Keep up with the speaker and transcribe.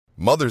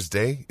Mother's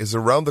Day is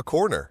around the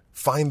corner.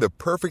 Find the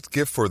perfect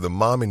gift for the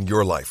mom in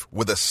your life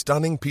with a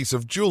stunning piece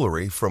of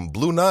jewelry from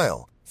Blue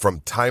Nile.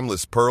 From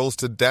timeless pearls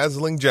to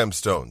dazzling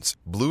gemstones,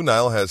 Blue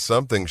Nile has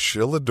something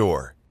she'll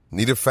adore.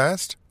 Need it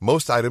fast?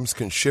 Most items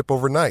can ship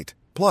overnight.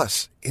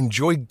 Plus,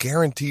 enjoy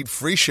guaranteed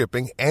free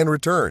shipping and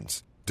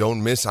returns.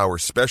 Don't miss our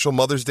special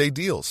Mother's Day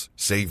deals.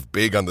 Save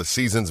big on the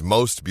season's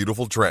most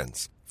beautiful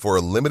trends. For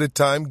a limited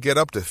time, get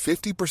up to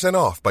 50%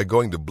 off by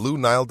going to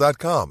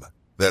BlueNile.com.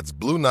 That's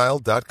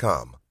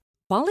BlueNile.com.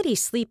 Quality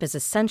sleep is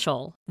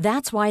essential.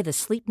 That's why the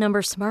Sleep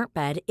Number Smart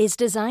Bed is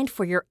designed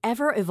for your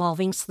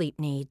ever-evolving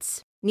sleep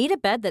needs. Need a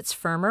bed that's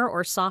firmer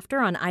or softer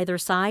on either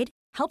side?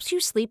 Helps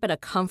you sleep at a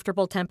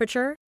comfortable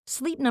temperature?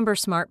 Sleep Number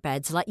Smart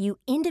Beds let you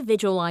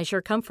individualize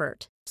your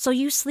comfort, so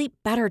you sleep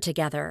better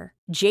together.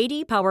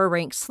 J.D. Power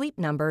ranks Sleep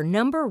Number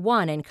number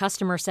 1 in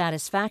customer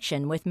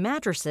satisfaction with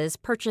mattresses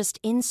purchased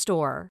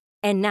in-store.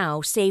 And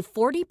now, save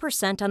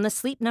 40% on the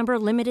Sleep Number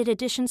Limited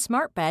Edition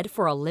Smart Bed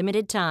for a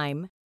limited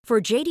time. For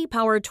J.D.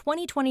 Power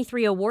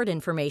 2023 award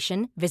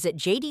information, visit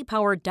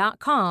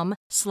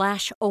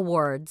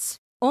jdpower.com/awards.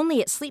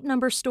 Only at Sleep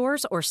Number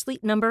stores or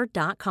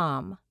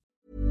sleepnumber.com.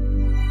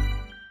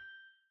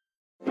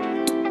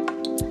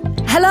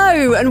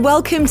 Hello and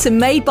welcome to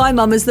Made by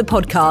Mamas, the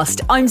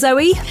podcast. I'm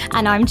Zoe.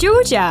 And I'm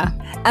Georgia.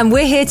 And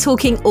we're here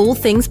talking all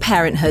things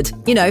parenthood.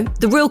 You know,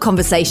 the real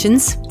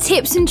conversations.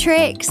 Tips and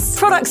tricks.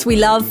 Products we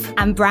love.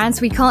 And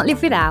brands we can't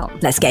live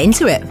without. Let's get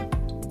into it.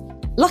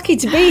 Lucky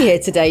to be here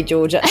today,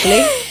 George,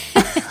 actually.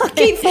 I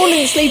keep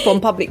falling asleep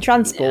on public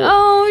transport.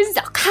 Oh,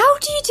 how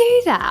do you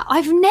do that?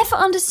 I've never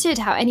understood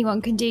how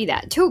anyone can do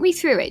that. Talk me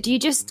through it. Do you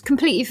just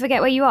completely forget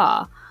where you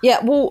are?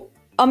 Yeah, well,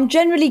 I'm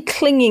generally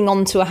clinging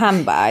onto a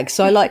handbag,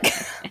 so I look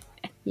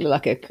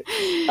like a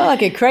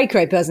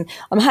cray-cray person.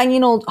 I'm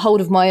hanging hold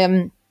of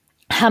my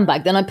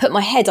handbag, then I put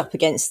my head up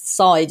against the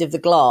side of the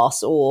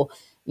glass, or,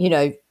 you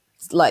know,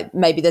 like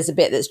maybe there's a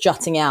bit that's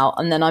jutting out,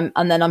 and then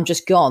I'm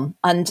just gone,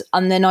 and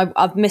then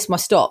I've missed my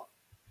stop.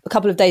 A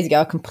couple of days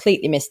ago, I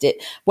completely missed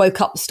it.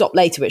 Woke up the stop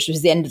later, which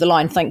was the end of the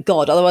line, thank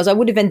God. Otherwise, I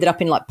would have ended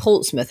up in like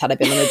Portsmouth had I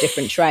been on a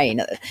different train.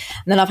 And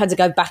then I've had to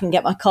go back and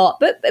get my car.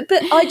 But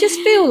I just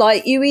feel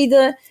like you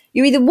either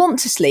want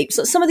to sleep.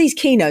 So some of these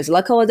keynotes are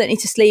like, oh, I don't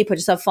need to sleep. I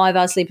just have 5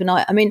 hours sleep a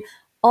night. I mean,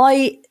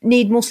 I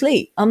need more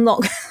sleep. I'm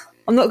not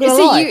going to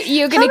lie. So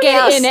you're going to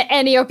get in at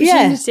any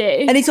opportunity.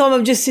 Yeah, anytime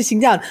I'm just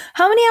sitting down.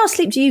 How many hours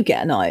sleep do you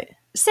get a night?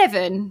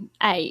 7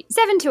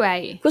 to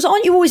 8. Because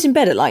aren't you always in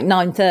bed at like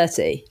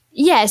 9:30?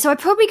 Yeah, so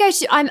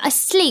I'm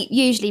asleep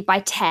usually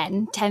by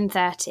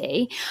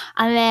 10:30,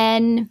 and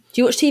then...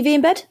 Do you watch TV in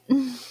bed?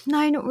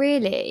 No, not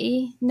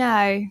really.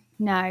 No,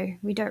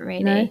 we don't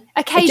really. No?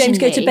 Occasionally. Does James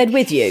go to bed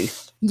with you?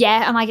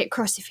 Yeah, and I get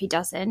cross if he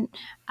doesn't.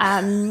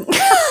 Sometimes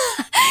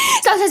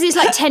it's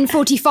like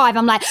 10:45.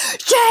 I'm like,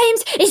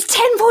 James, it's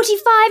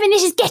 10:45 and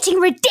this is getting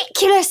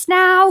ridiculous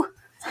now.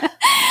 And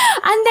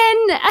then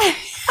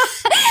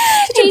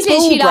he's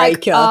literally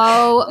like,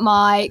 oh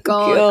my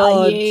God,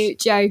 are you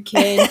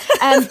joking?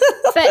 And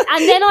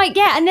then I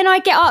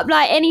get up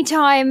like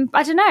anytime,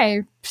 I don't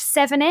know,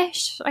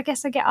 7ish, I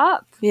guess I get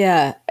up.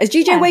 Yeah. Is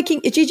Gigi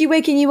waking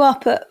you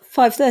up at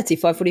 5:30,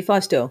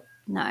 5:45 still?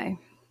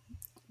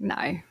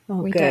 No,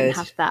 we don't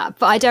have that.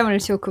 But I don't want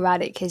to talk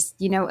about it because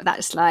you know what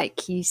that's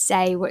like. You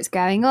say what's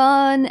going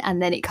on and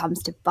then it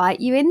comes to bite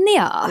you in the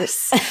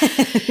arse.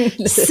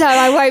 So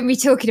I won't be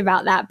talking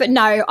about that. But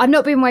no, I'm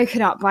not being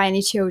woken up by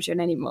any children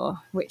anymore,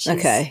 which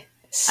is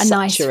a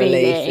nice feeling.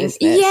 Isn't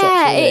it?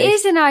 Yeah, it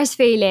is a nice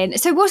feeling.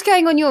 So what's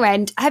going on your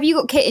end? Have you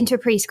got Kit into a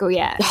preschool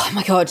yet? Oh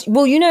my God.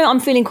 Well, you know, I'm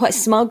feeling quite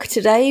smug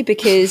today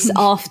because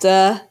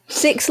after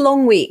 6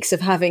 long weeks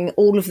of having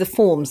all of the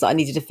forms that I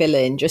needed to fill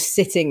in just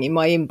sitting in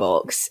my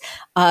inbox,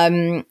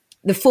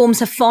 the forms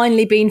have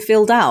finally been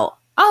filled out.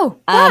 Oh,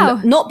 wow.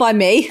 Not by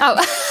me. Oh.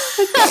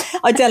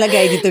 I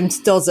delegated them to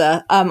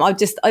Dozza.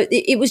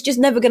 It was just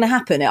never going to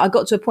happen. I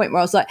got to a point where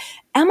I was like,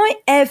 am I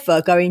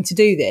ever going to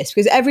do this?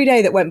 Because every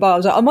day that went by, I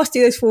was like, I must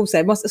do those forms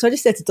there. So I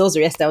just said to Dozza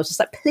yesterday, I was just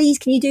like, please,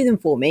 can you do them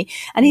for me?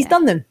 And he's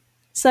done them.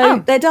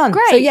 So they're done.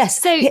 Great. So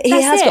yes, so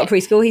he has got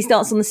preschool. He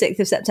starts on the 6th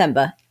of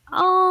September.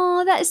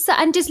 Oh,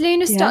 and does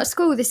Luna start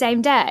school the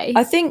same day?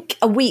 I think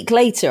a week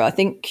later,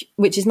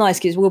 which is nice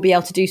because we'll be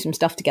able to do some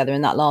stuff together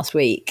in that last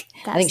week.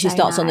 I think she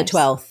starts on the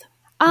 12th.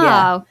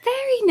 Oh,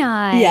 very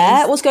nice.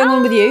 Yeah. What's going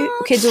on with you?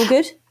 Kids all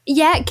good?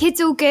 Yeah,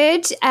 kids all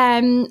good.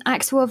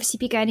 Ax will obviously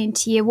be going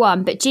into year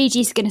 1, but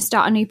Gigi's going to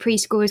start a new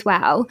preschool as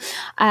well.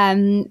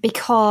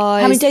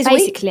 Because how many days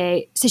basically, a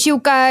week? So she'll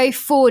go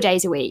 4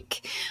 days a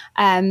week.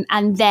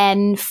 And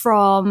then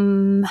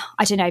from,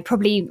 I don't know,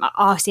 probably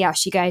I'll see how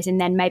she goes and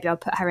then maybe I'll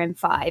put her in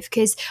 5.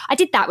 Because I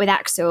did that with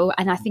Axel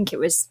and I think it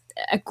was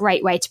a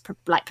great way to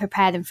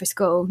prepare them for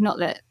school. Not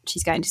that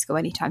she's going to school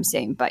anytime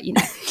soon, but you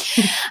know.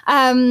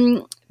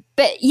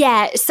 But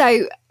yeah,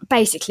 so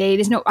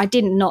basically I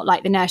didn't not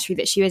like the nursery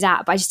that she was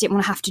at, but I just didn't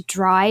want to have to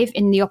drive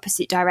in the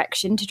opposite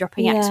direction to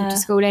dropping Axel to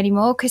school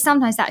anymore, because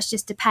sometimes that's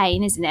just a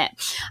pain, isn't it?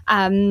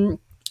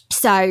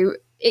 So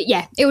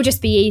it will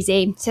just be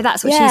easy. So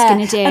that's what she's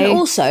going to do. And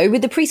also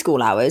with the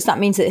preschool hours, that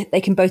means that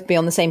they can both be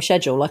on the same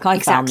schedule. Like I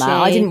found that.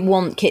 I didn't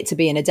want Kit to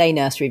be in a day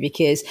nursery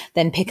because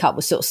then pickup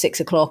was sort of 6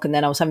 o'clock and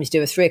then I was having to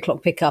do a 3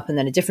 o'clock pickup and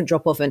then a different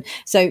drop off. And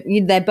so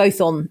they're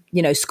both on,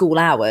 school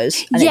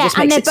hours. And it just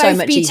makes it so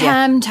much easier.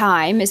 Term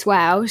time as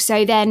well.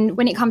 So then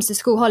when it comes to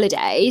school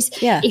holidays,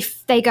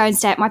 if they go and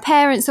stay at my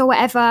parents or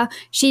whatever,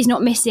 she's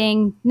not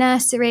missing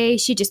nursery.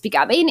 She'd just be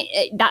going. I mean,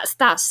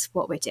 that's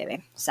what we're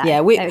doing. So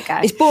there we go.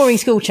 It's boring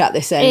school chat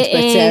this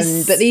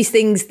end, but these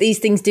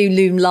things do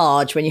loom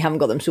large when you haven't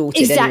got them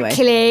sorted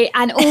anyway.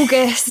 And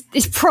August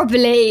is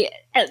probably,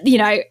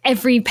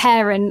 every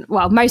parent,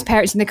 well, most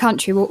parents in the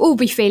country will all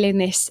be feeling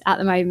this at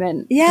the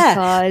moment. Yeah.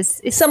 Because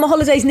it's summer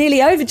holiday's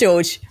nearly over,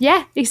 George.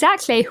 Yeah,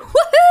 exactly.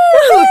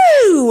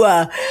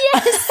 Woohoo!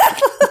 Yes.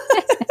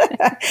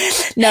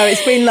 No,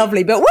 it's been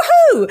lovely, but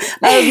woohoo!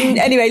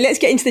 Anyway, let's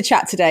get into the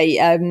chat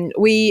today.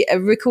 We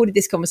recorded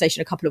this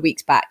conversation a couple of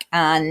weeks back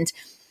and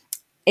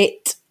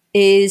it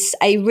is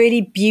a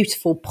really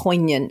beautiful,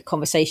 poignant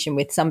conversation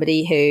with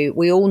somebody who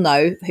we all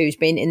know, who's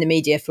been in the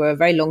media for a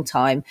very long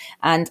time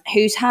and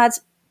who's had,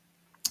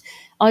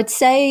 I'd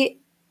say,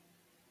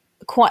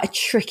 quite a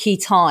tricky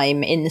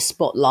time in the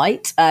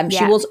spotlight.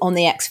 She was on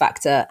the X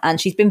Factor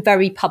and she's been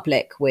very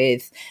public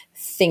with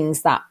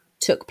things that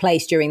took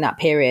place during that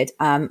period.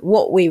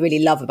 What we really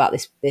love about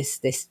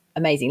this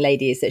amazing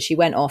lady is that she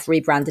went off,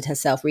 rebranded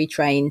herself,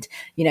 retrained.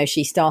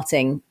 She's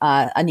starting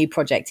a new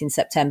project in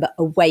September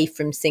away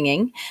from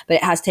singing, but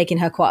it has taken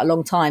her quite a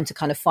long time to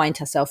kind of find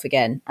herself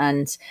again.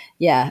 And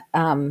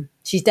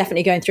she's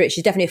definitely going through it.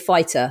 She's definitely a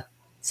fighter.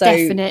 So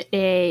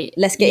definitely.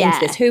 Let's get into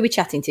this. Who are we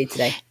chatting to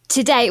today?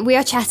 Today we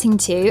are chatting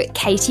to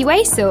Katie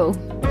Waissel.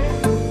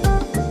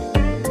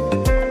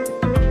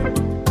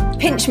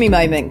 Pinch me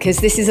moment, because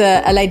this is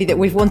a lady that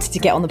we've wanted to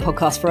get on the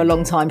podcast for a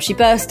long time. She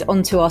burst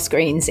onto our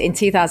screens in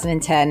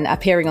 2010,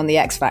 appearing on the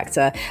X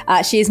Factor.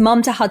 She is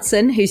mum to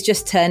Hudson, who's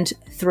just turned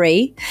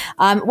 3.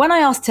 When I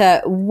asked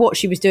her what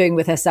she was doing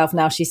with herself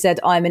now, she said,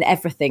 I'm an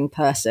everything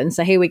person.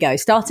 So here we go.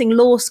 Starting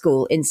law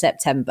school in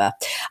September.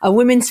 A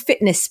women's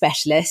fitness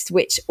specialist,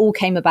 which all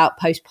came about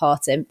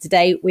postpartum.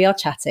 Today we are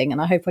chatting,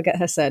 and I hope I get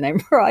her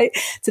surname right,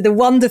 to the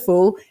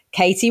wonderful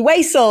Katie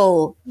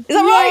Waissel. Is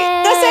that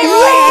right? That's it,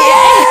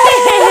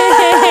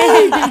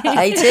 right?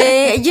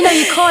 Katie, you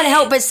can't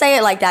help but say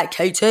it like that.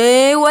 Katie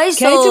Waissel.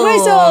 Katie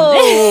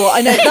Waissel.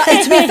 I know.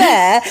 To be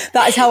fair,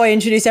 that is how I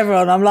introduce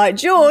everyone. I'm like,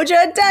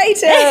 Georgia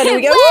Dayton. And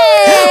we go,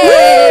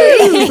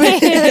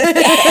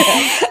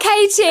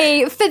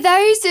 Katie, for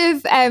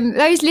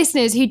those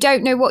listeners who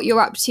don't know what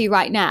you're up to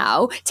right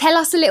now, tell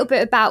us a little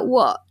bit about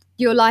what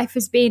your life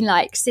has been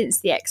like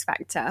since the X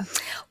Factor.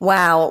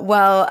 Wow.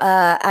 Well,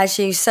 as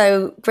you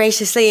so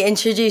graciously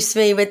introduced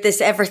me with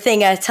this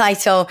everythinger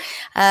title,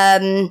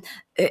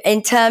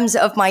 in terms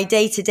of my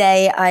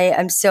day-to-day, I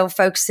am still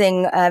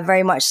focusing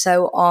very much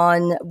so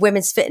on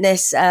women's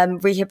fitness,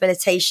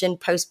 rehabilitation,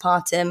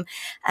 postpartum,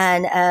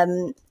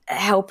 and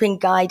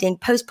guiding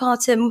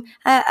postpartum,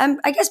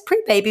 I guess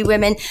pre-baby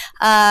women,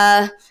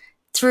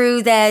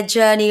 through their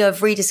journey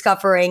of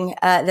rediscovering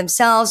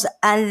themselves.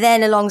 And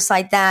then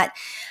alongside that,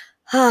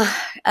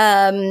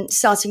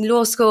 starting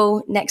law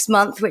school next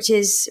month, which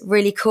is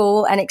really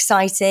cool and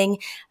exciting.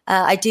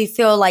 I do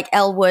feel like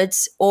Elle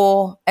Woods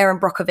or Erin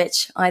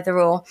Brockovich, either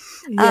or.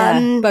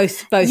 Yeah,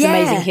 both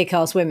amazing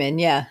kick-ass women.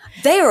 Yeah,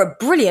 they are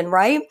brilliant,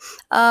 right?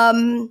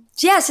 So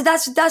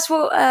that's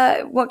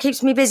what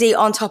keeps me busy.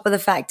 On top of the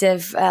fact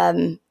of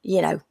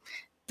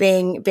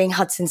being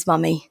Hudson's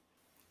mummy.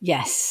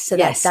 Yes. So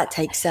that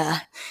takes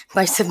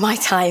most of my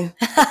time.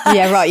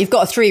 Yeah, right. You've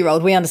got a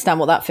 3-year-old. We understand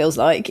what that feels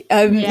like.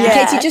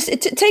 Katie, just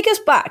take us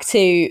back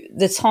to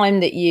the time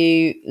that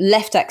you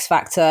left X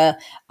Factor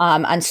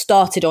and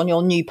started on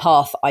your new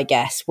path, I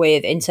guess,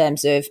 in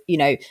terms of,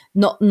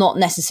 not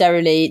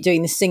necessarily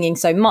doing the singing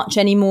so much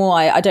anymore.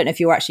 I don't know if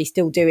you were actually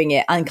still doing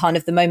it, and kind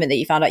of the moment that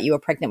you found out you were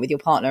pregnant with your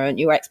partner and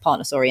your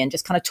ex-partner, and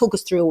just kind of talk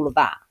us through all of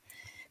that.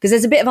 Because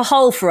there's a bit of a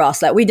hole for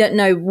us. Like, we don't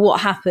know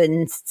what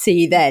happened to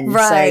you then.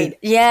 Right. So.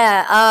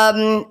 Yeah.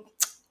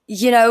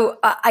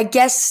 I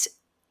guess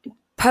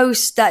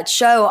post that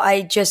show,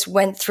 I just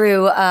went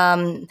through,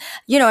 and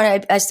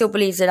I still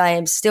believe that I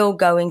am still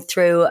going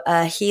through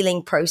a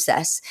healing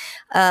process.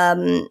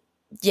 And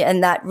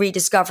that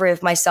rediscovery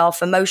of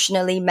myself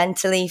emotionally,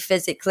 mentally,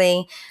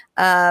 physically,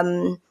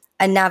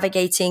 and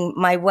navigating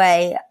my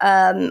way.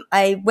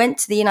 I went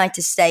to the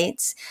United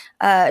States.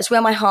 It's where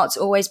my heart's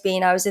always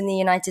been. I was in the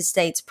United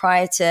States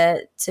prior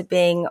to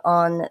being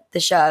on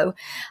the show.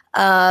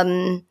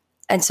 And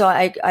so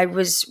I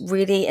was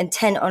really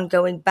intent on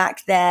going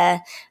back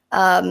there.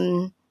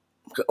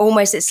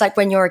 Almost, it's like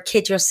when you're a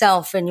kid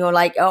yourself and you're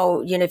like,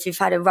 if you've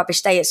had a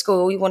rubbish day at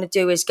school, all you want to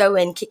do is go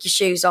in, kick your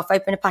shoes off,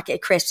 open a packet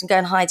of crisps and go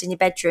and hide in your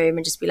bedroom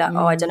and just be like,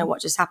 I don't know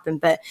what just happened.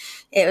 But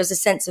it was a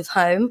sense of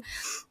home.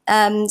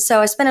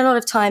 So I spent a lot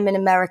of time in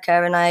America,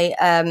 and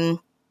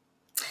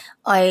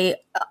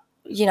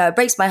it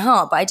breaks my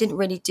heart, but I didn't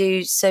really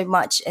do so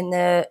much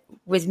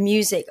with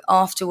music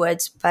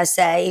afterwards per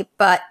se.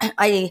 But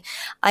I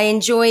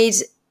enjoyed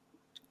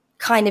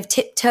kind of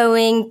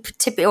dipping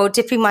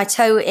my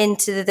toe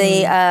into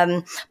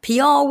the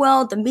PR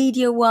world, the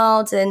media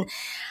world, and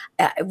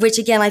which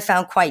again I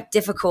found quite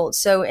difficult.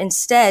 So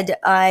instead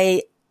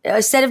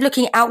of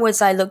looking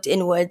outwards, I looked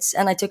inwards,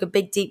 and I took a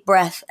big deep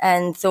breath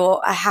and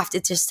thought, I have to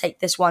just take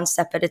this one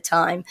step at a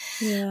time.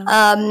 Yeah.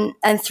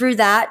 And through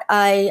that,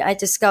 I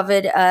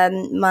discovered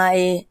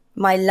my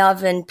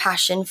love and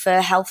passion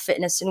for health,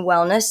 fitness, and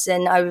wellness.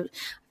 And I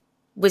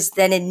was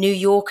then in New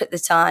York at the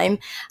time.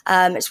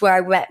 It's where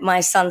I met my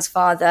son's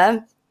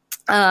father.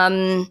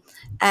 And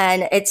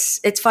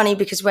it's funny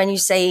because when you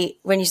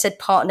said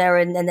partner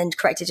and then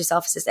corrected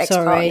yourself as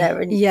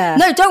ex-partner.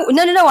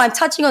 No, I'm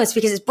touching on this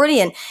because it's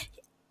brilliant.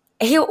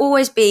 He'll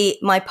always be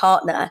my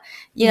partner.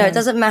 It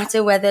doesn't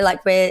matter whether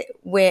like we're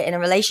in a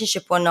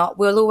relationship or not.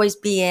 We'll always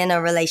be in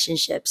a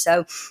relationship.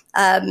 So,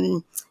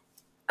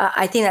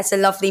 I think that's a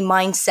lovely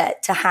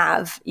mindset to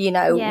have.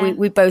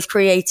 We both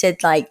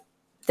created like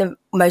the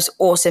most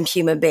awesome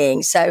human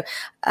beings. So,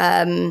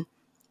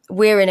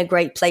 we're in a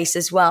great place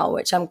as well,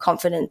 which I'm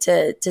confident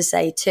to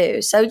say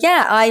too. So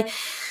yeah,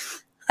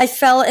 I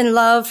fell in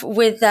love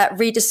with that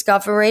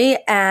rediscovery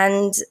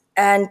and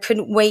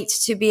couldn't wait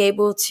to be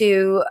able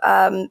to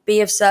be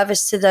of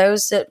service to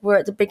those that were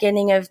at the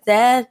beginning of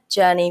their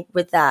journey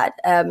with that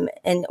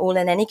in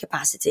any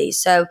capacity.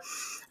 So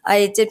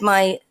I did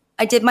my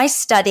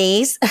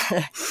studies.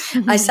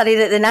 I studied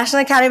at the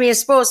National Academy of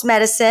Sports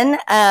Medicine,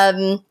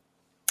 and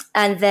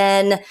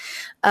then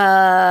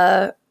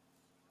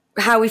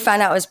how we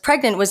found out I was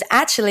pregnant was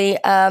actually,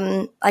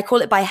 I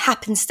call it by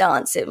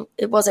happenstance.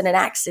 It wasn't an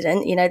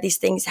accident. These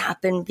things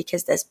happen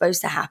because they're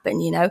supposed to happen,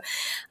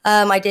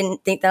 I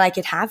didn't think that I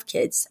could have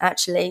kids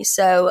actually.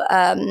 So,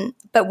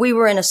 but we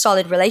were in a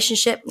solid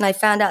relationship, and I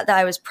found out that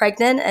I was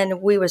pregnant,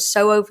 and we were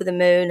so over the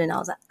moon, and I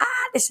was like,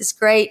 this is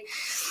great.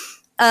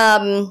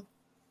 And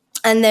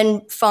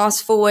then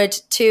fast forward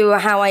to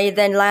how I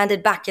then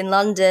landed back in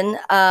London.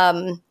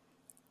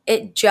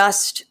 It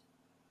just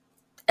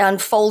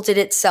unfolded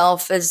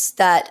itself as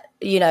that,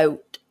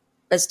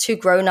 as two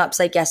grown-ups.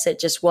 I guess it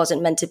just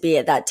wasn't meant to be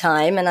at that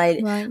time. And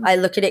I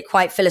look at it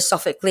quite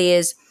philosophically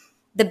as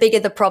the bigger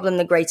the problem,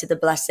 the greater the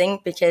blessing,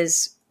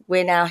 because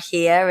we're now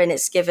here, and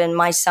it's given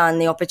my son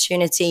the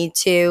opportunity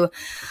to,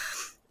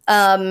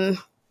 I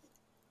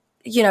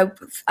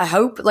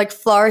hope like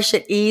flourish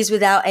at ease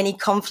without any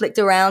conflict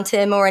around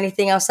him or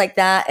anything else like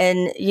that.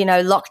 And,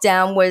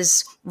 lockdown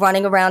was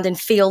running around in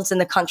fields in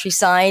the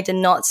countryside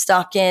and not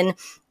stuck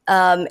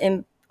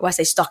I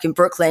say stuck in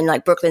Brooklyn,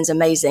 like Brooklyn's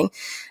amazing.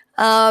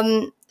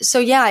 So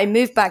yeah, I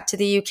moved back to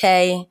the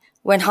UK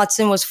when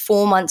Hudson was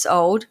 4 months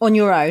old. On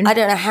your own? I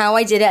don't know how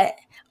I did it.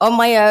 On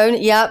my own.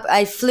 Yep.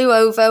 I flew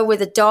over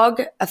with a dog,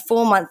 a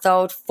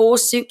 4-month-old, 4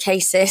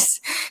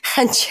 suitcases,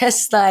 and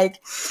just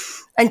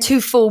and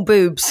 2 full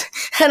boobs.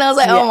 And I was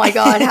like, oh my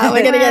God, how am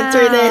I going to get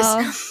through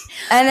this?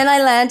 And then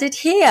I landed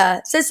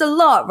here. So it's a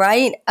lot,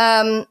 right?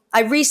 I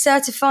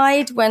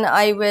recertified when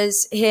I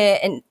was here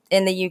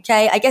in the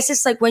UK. I guess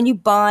it's like when you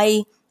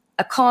buy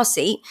a car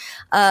seat,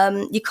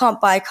 you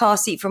can't buy a car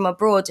seat from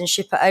abroad and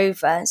ship it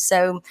over.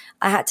 So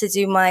I had to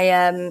do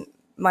my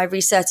my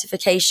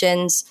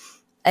recertifications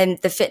in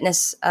the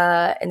fitness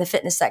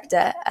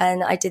sector,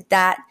 and I did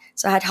that.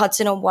 So I had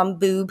Hudson on one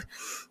boob,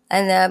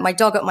 and my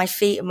dog at my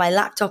feet, and my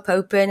laptop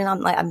open, and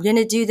I'm like, I'm going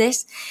to do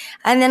this.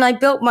 And then I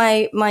built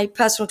my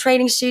personal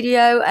training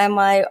studio and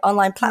my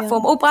online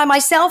platform all by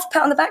myself.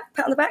 Pat on the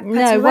back.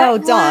 No, well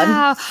done.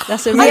 Wow.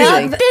 That's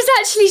amazing. There's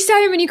actually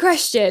so many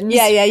questions.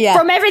 Yeah.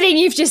 From everything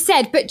you've just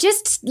said, but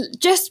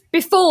just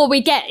before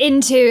we get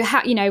into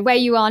how, where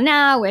you are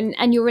now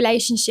and your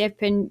relationship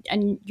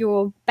and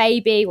your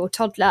baby or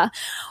toddler,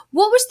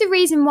 what was the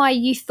reason why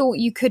you thought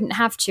you couldn't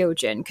have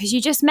children? Because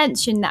you just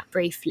mentioned that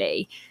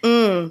briefly.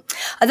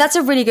 That's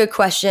a really good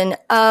question.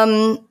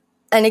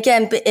 And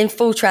again, in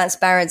full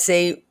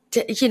transparency,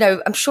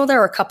 I'm sure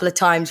there are a couple of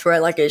times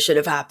where it should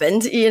have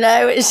happened,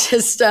 it's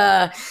just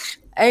okie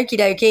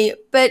dokie.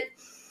 But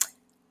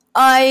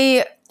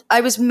I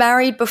was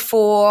married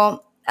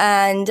before,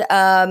 and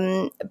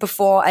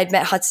before I'd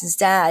met Hudson's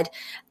dad.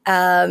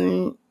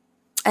 And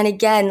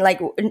again,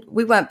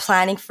 we weren't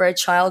planning for a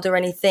child or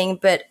anything,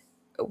 but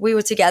we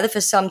were together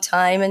for some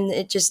time, and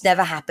it just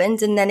never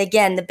happened. And then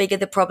again, the bigger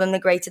the problem, the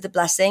greater the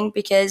blessing,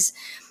 because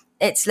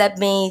it's led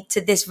me to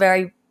this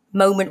very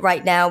moment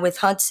right now with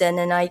Hudson.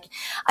 And I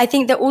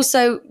think that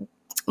also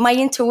my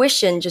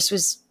intuition just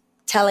was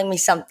telling me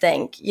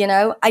something,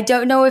 I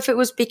don't know if it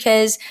was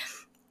because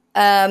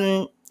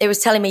it was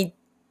telling me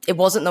it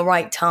wasn't the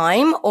right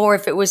time, or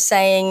if it was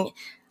saying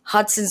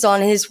Hudson's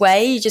on his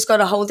way, you just got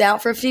to hold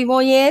out for a few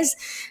more years.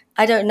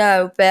 I don't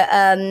know, but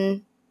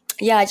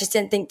yeah, I just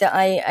didn't think that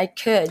I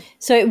could.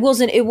 So it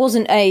wasn't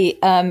a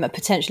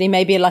potentially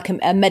maybe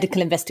a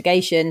medical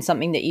investigation,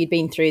 something that you'd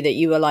been through that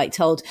you were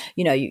told,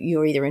 you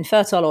were either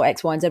infertile or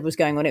X, Y, and Z was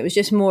going on. It was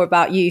just more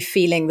about you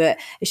feeling that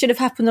it should have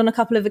happened on a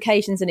couple of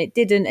occasions and it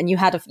didn't, and you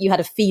had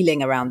a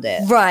feeling around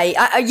it. Right.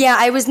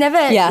 I was never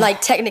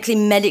technically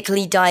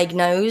medically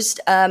diagnosed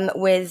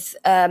with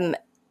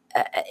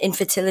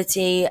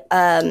infertility.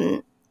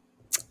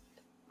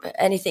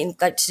 anything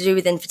like to do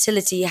with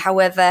infertility.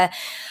 However,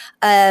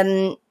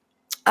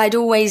 I'd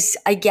always,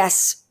 I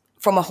guess,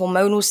 from a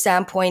hormonal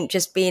standpoint,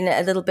 just being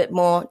a little bit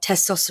more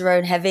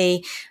testosterone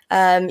heavy,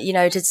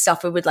 to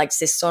suffer with like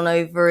cysts on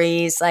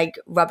ovaries, like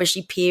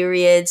rubbishy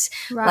periods,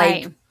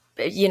 Right.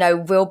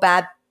 like, real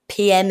bad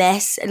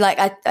PMS. Like,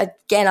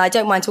 I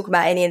don't mind talking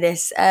about any of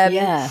this.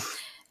 So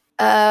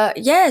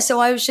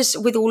I was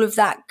just with all of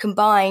that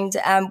combined,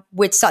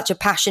 with such a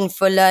passion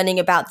for learning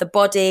about the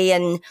body,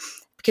 and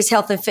because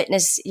health and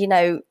fitness,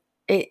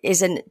 it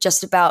isn't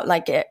just about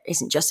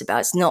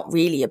it's not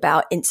really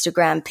about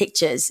Instagram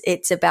pictures.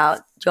 It's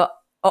about your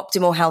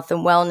optimal health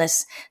and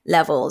wellness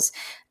levels.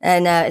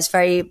 And it's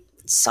very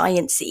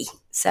sciencey.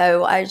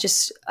 So I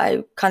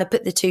kind of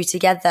put the two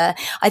together.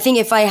 I think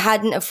if I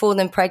hadn't have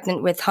fallen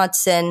pregnant with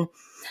Hudson,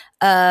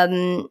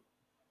 then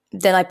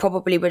I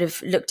probably would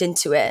have looked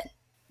into it.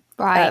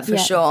 Right. For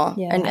sure.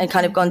 And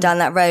kind of gone down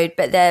that road.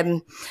 But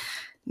then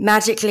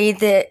magically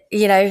the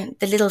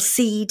little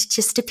seed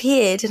just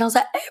appeared, and I was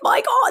like, oh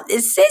my God,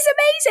 this is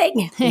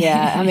amazing.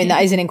 Yeah, I mean,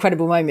 that is an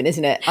incredible moment,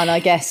 isn't it? And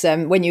I guess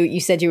when you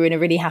said you were in a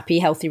really happy,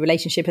 healthy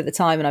relationship at the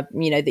time, and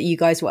that you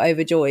guys were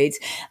overjoyed.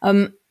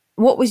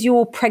 What was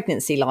your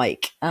pregnancy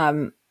like?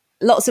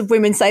 Lots of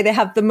women say they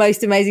have the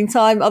most amazing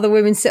time. Other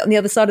women sit on the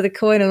other side of the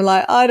coin and are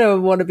like, I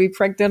don't want to be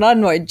pregnant.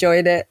 I'm not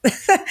enjoying it.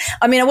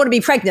 I mean, I want to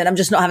be pregnant. I'm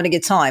just not having a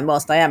good time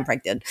whilst I am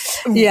pregnant.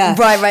 Yeah.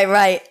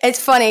 Right.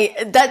 It's funny.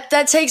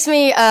 That takes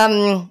me,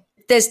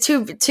 there's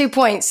two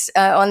points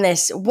on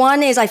this.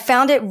 One is I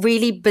found it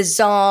really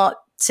bizarre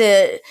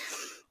I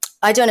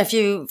don't know if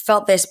you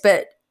felt this,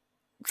 but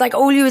like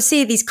all you would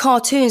see are these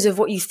cartoons of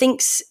what you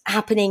think's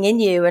happening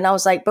in you. And I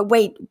was like, but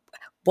wait,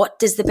 what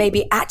does the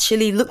baby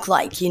actually look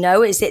like?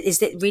 Is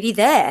it really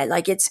there?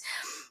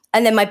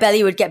 And then my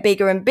belly would get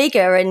bigger and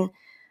bigger. And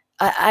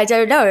I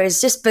don't know.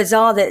 It's just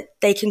bizarre that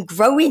they can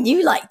grow in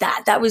you like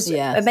that. That was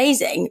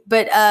amazing.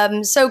 But,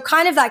 so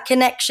kind of that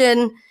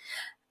connection,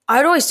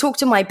 I'd always talk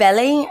to my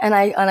belly, and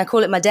I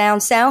call it my down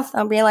south.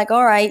 I'll be like,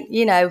 all right,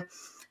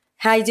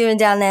 how you doing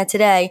down there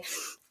today?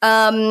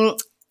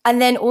 And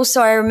then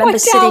also I remember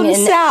sitting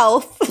in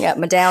south. Yeah,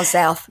 my down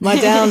south. My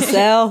down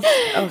south.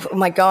 Oh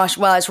my gosh.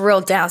 Well, it's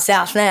real down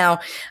south now.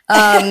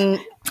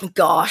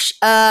 Gosh.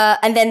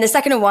 And then the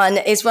second one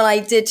is when I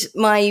did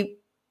my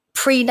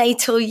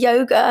prenatal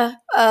yoga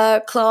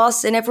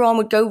class, and everyone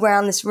would go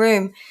around this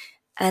room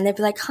and they'd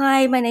be like,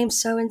 hi, my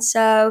name's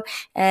so-and-so,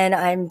 and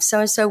I'm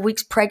so-and-so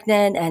weeks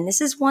pregnant, and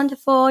this is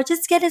wonderful.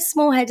 Just get a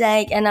small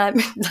headache. And I'm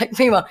like,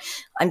 meanwhile,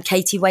 I'm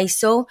Katie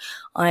Waisel.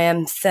 I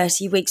am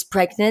 30 weeks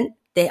pregnant.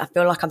 I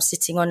feel like I'm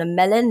sitting on a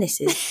melon.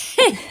 This is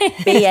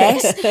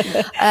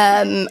BS.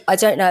 I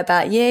don't know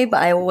about you,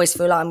 but I always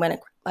feel like I'm going to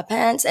crap my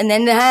pants. And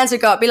then the hands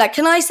would go up, be like,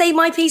 can I say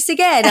my piece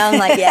again? I'm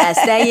like, yes,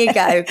 there you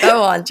go.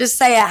 Go on. Just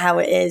say it how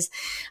it is.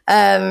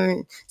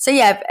 So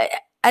yeah.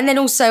 And then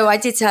also I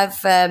did have,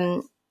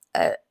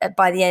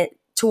 by the end,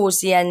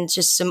 towards the end,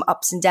 just some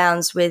ups and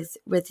downs with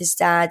his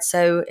dad.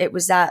 So it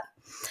was that,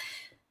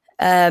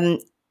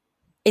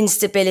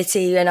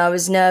 instability, and I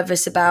was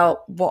nervous about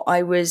what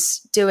I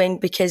was doing,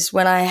 because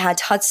when I had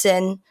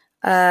Hudson,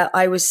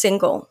 I was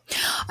single.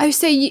 Oh,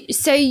 so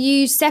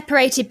you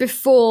separated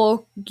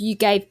before you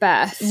gave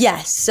birth?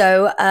 Yes.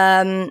 So,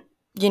 I've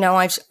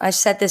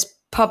said this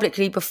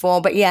publicly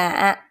before, but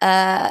yeah,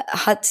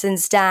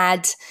 Hudson's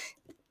dad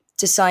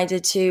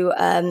decided to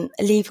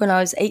leave when I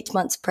was 8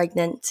 months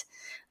pregnant.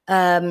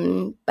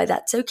 But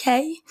that's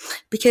okay,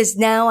 because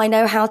now I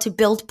know how to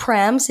build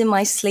prams in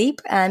my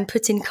sleep and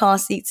put in car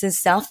seats and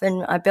stuff.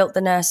 And I built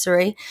the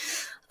nursery.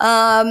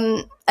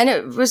 And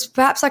it was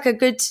perhaps like a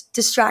good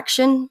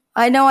distraction.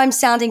 I know I'm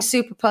sounding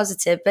super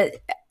positive, but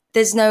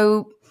that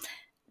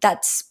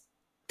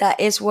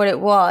is what it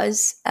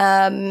was.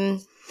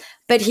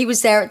 But he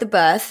was there at the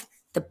birth.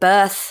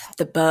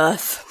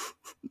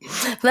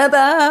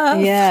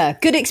 Yeah.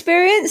 Good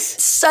experience?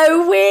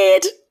 So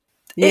weird.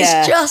 Yeah.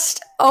 It's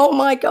just, oh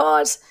my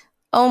God.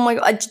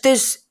 I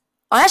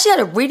actually had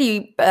a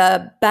really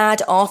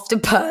bad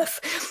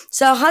afterbirth.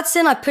 So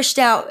Hudson, I pushed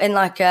out in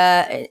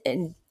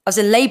I was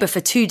in labor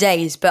for 2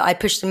 days, but I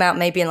pushed him out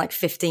maybe in like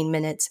 15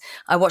 minutes.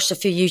 I watched a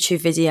few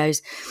YouTube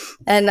videos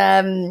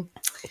and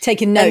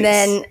taking notes. And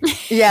then,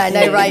 yeah,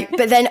 no, right.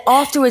 But then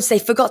afterwards, they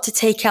forgot to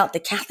take out the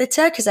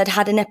catheter because I'd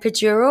had an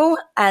epidural.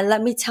 And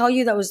let me tell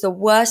you, that was the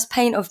worst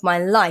pain of my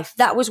life.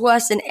 That was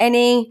worse than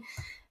any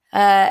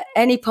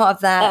part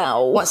of that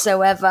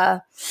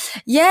whatsoever.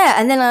 Yeah.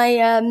 And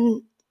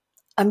then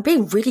I'm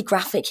being really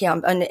graphic here.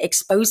 I'm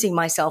exposing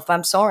myself.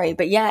 I'm sorry.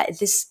 But yeah,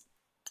 this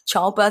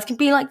childbirth can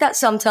be like that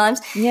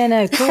sometimes. Yeah,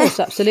 no, of course.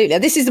 Absolutely.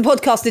 This is the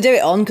podcast to do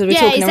it on, because we're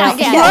talking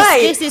exactly. around. Yeah,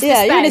 right. This is the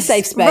space. You're in a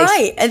safe space.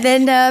 Right. And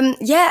then,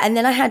 and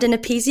then I had an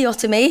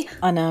episiotomy.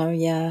 I know.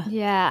 Yeah.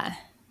 Yeah.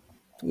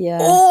 Yeah.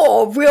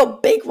 Oh, real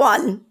big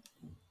one.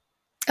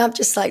 I'm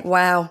just like,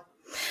 wow.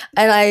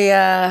 And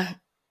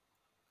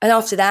and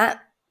after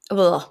that,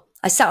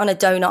 I sat on a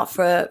donut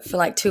for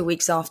like 2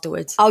 weeks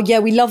afterwards. Oh yeah,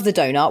 we love the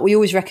donut. We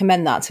always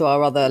recommend that to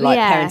our other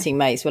parenting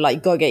mates. We're like,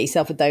 you got to get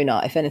yourself a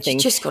donut if anything. You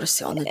just got to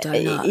sit on the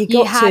donut.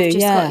 You have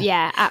to,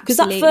 absolutely. Because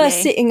that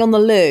first sitting on the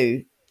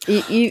loo,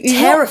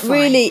 you not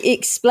really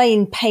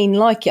explain pain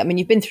like it. I mean,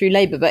 you've been through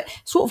labour, but it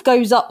sort of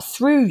goes up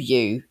through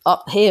you,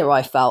 up here.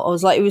 I felt I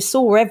was like, it was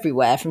sore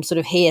everywhere from sort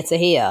of here to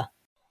here.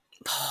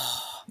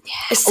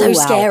 It's so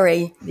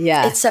scary.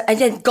 Yeah. It's so,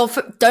 again,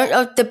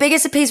 the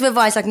biggest piece of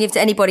advice I can give to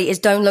anybody is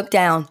don't look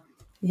down.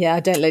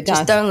 Yeah, don't look down.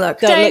 Just don't look.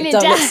 Don't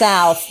look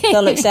south.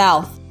 Don't look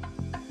south.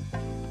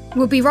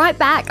 We'll be right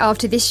back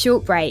after this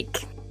short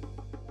break.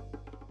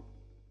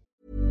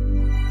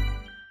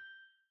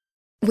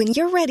 When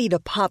you're ready to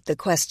pop the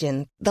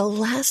question, the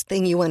last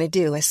thing you want to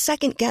do is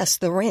second-guess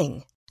the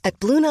ring.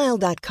 At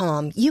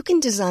BlueNile.com, you can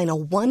design a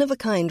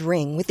one-of-a-kind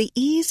ring with the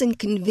ease and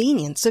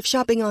convenience of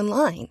shopping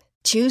online.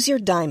 Choose your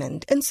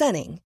diamond and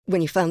setting.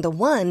 When you find the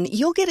one,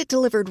 you'll get it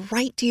delivered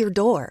right to your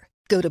door.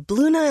 Go to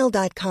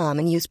BlueNile.com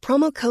and use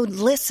promo code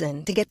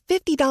LISTEN to get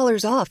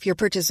 $50 off your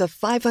purchase of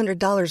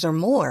 $500 or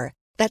more.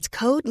 That's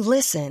code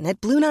LISTEN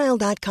at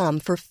BlueNile.com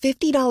for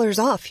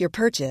 $50 off your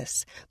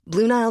purchase.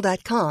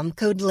 BlueNile.com,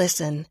 code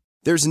LISTEN.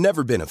 There's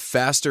never been a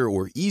faster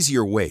or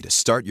easier way to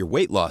start your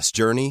weight loss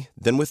journey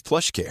than with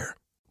PlushCare.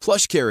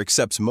 PlushCare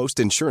accepts most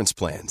insurance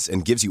plans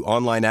and gives you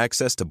online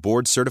access to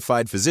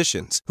board-certified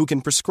physicians who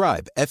can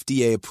prescribe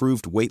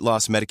FDA-approved weight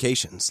loss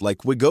medications like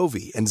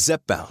Wegovy and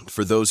Zepbound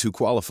for those who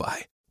qualify.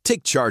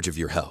 Take charge of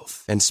your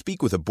health and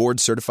speak with a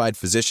board-certified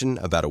physician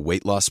about a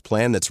weight loss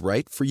plan that's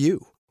right for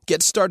you.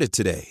 Get started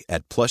today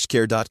at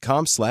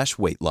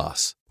plushcare.com/weight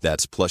loss.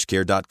 That's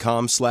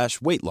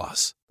plushcare.com/weight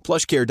loss.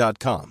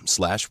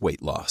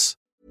 plushcare.com/weight loss.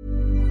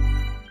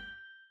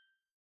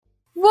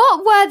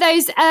 What were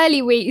those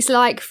early weeks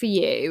like for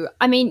you?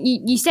 I mean,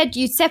 you said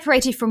you'd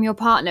separated from your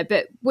partner,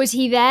 but was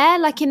he there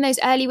like in those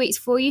early weeks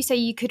for you so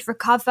you could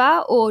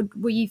recover, or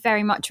were you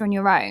very much on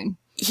your own?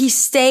 He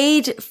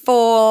stayed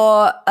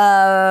for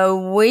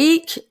a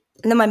week,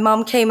 and then my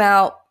mum came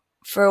out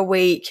for a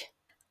week.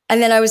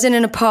 And then I was in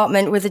an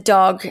apartment with a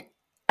dog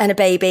and a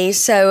baby.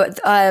 So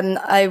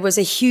I was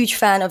a huge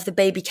fan of the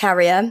baby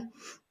carrier.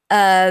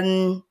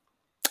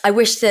 I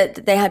wish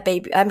that they had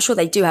baby. I'm sure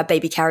they do have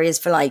baby carriers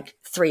for like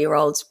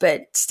 3-year-olds,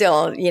 but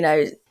still, you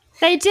know.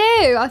 They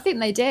do. I think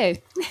they do.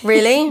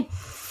 Really?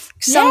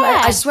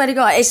 Yeah. I swear to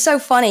God, it's so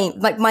funny.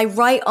 Like my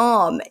right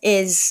arm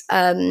is,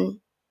 when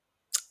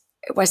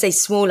I say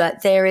smaller,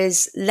 there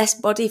is less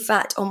body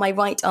fat on my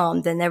right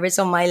arm than there is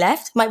on my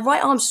left. My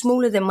right arm's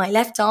smaller than my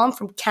left arm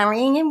from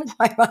carrying him with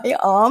my right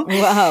arm.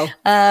 Wow.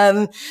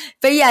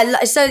 But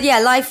yeah, so yeah,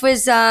 life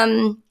was,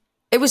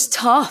 it was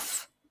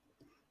tough.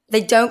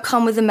 They don't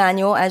come with a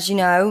manual, as you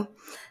know.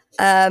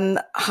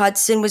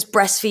 Hudson was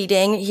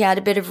breastfeeding. He had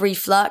a bit of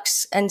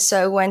reflux. And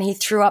so when he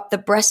threw up the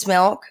breast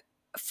milk,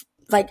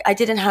 like I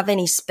didn't have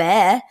any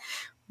spare.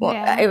 Well,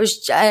 yeah. It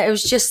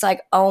was just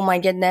like, oh my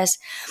goodness.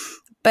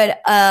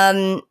 But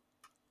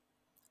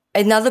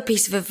another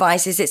piece of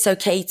advice is it's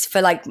okay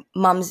for like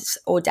mums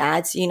or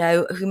dads, you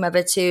know,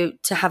 whomever to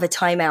have a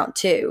timeout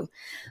too.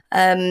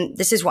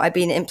 This is what I've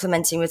been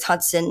implementing with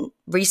Hudson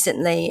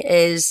recently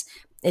is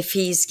if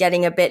he's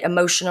getting a bit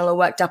emotional or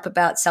worked up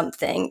about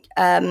something,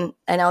 and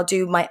I'll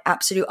do my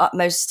absolute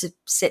utmost to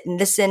sit and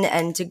listen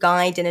and to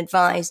guide and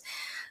advise.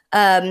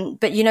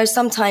 But, you know,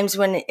 sometimes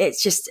when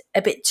it's just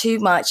a bit too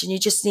much and you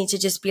just need to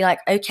just be like,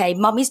 okay,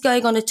 mummy's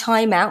going on a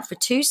timeout for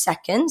 2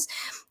 seconds.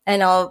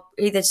 And I'll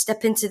either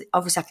step into,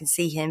 obviously I can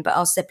see him, but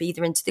I'll step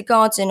either into the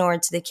garden or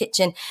into the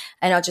kitchen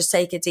and I'll just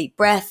take a deep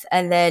breath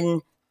and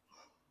then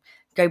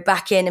go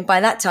back in. And by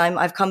that time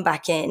I've come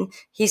back in,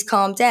 he's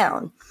calmed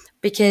down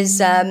because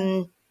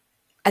I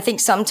think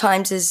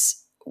sometimes as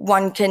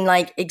one can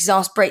like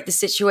exasperate the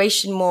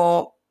situation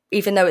more,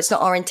 even though it's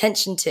not our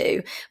intention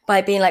to,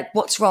 by being like,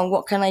 what's wrong?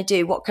 What can I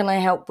do? What can I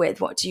help with?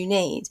 What do you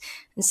need?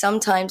 And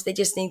sometimes they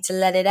just need to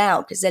let it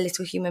out because they're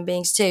little human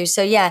beings too.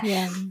 So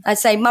yeah, I'd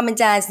say mum and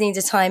dad's need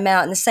a time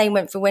out. And the same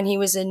went for when he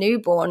was a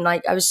newborn.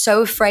 Like I was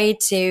so afraid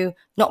to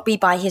not be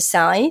by his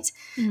side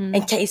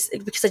in case,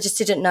 because I just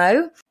didn't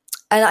know.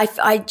 And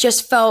I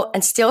just felt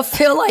and still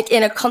feel like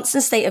in a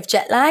constant state of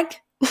jet lag,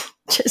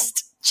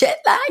 just jet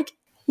lag.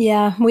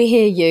 Yeah, we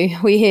hear you.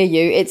 We hear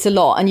you. It's a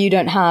lot. And you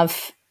don't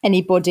have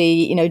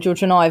anybody, you know,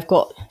 Georgia and I have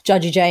got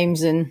Judgy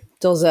James and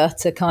Doza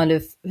to kind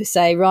of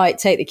say, right,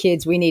 take the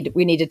kids. We need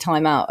a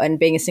timeout. And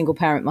being a single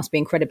parent must be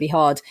incredibly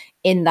hard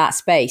in that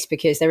space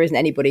because there isn't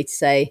anybody to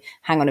say,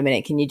 hang on a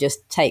minute, can you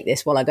just take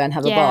this while I go and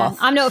have a bath?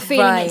 I'm not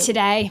feeling it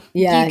today.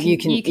 Yeah, you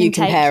can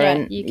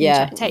parent. You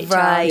can take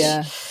charge.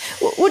 Yeah.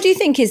 What do you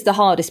think is the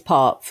hardest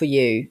part for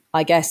you?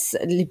 I guess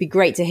it'd be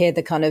great to hear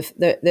the kind of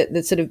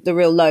the sort of the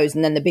real lows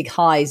and then the big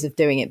highs of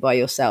doing it by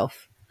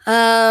yourself.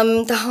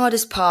 The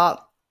hardest part.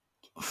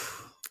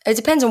 It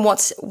depends on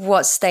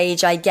what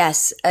stage, I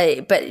guess.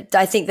 But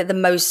I think that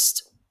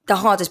the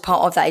hardest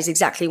part of that is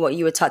exactly what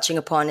you were touching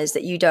upon, is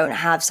that you don't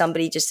have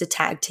somebody just to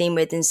tag team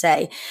with and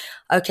say,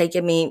 okay,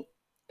 give me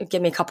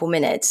give me a couple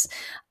minutes.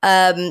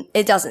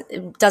 It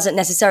doesn't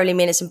necessarily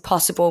mean it's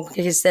impossible,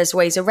 because there's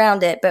ways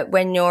around it. But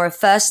when you're a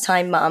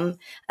first-time mum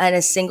and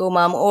a single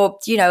mum, or,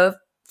 you know,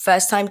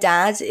 first-time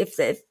dad,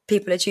 if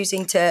people are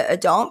choosing to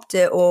adopt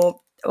or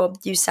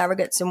use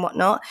surrogates and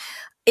whatnot,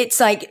 it's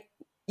like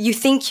you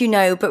think you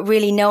know, but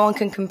really no one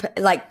can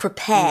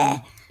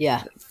prepare.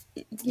 Yeah.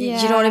 You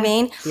know what I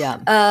mean? Yeah.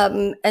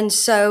 And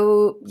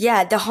so,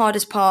 yeah, the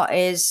hardest part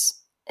is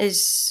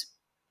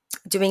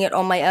doing it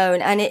on my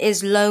own. And it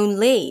is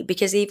lonely,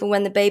 because even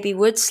when the baby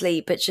would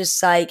sleep, it's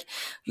just like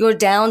your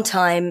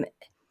downtime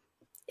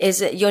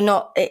is, you're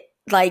not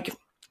like,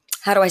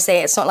 how do I say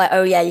it? It's not like,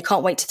 oh yeah, you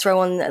can't wait to throw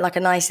on like a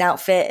nice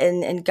outfit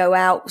and go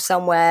out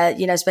somewhere,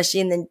 you know,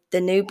 especially in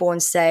the newborn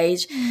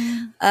stage.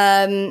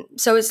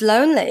 So it's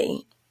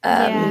lonely.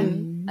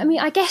 I mean,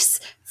 I guess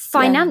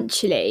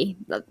financially,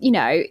 you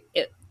know,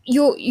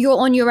 you're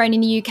on your own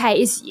in the UK.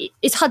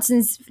 Is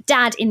Hudson's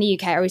dad in the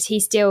UK, or is he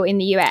still in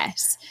the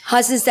US?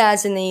 Hudson's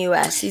dad's in the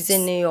US. He's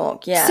in New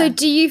York. Yeah. So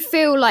do you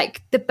feel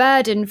like the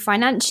burden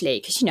financially,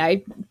 because, you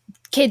know,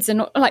 kids are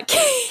not like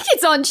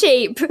kids aren't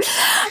cheap.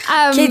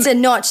 Kids are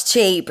not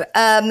cheap.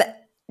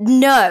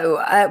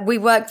 No, we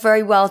work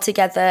very well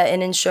together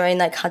in ensuring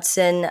like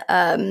Hudson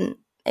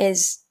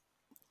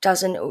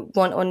doesn't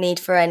want or need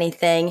for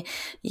anything.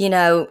 You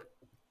know,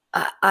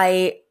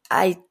 I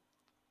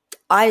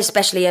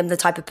especially am the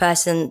type of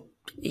person,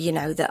 you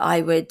know, that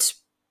I would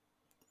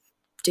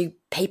do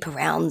paper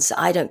rounds.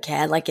 I don't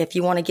care. Like, if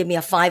you want to give me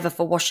a $5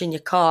 for washing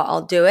your car,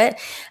 I'll do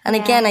it. And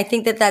again, I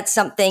think that that's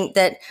something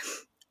that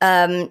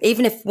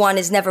even if one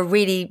is never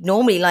really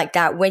normally like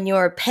that, when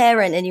you're a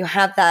parent and you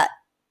have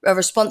a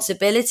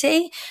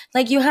responsibility,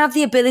 like, you have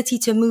the ability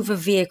to move a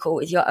vehicle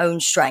with your own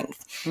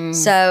strength.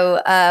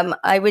 So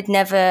I would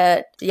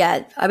never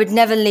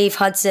leave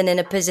Hudson in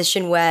a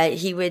position where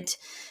he would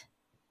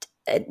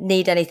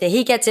need anything.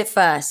 He gets it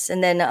first,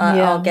 and then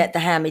I'll get the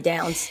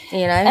hand-me-downs,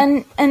 you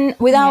know. And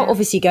without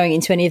obviously going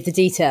into any of the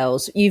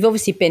details, you've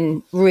obviously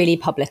been really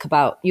public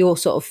about your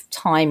sort of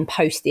time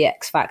post the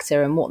X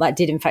Factor and what that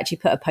did. In fact, you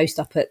put a post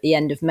up at the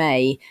end of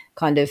May,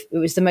 kind of, it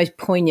was the most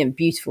poignant,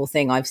 beautiful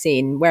thing I've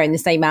seen, wearing the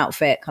same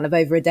outfit kind of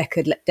over a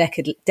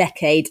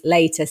decade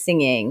later,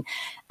 singing.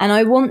 And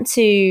I want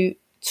to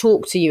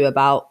talk to you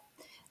about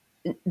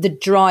the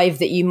drive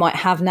that you might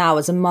have now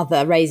as a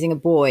mother raising a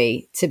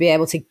boy to be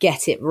able to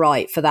get it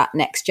right for that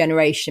next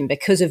generation,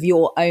 because of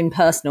your own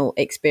personal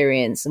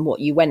experience and what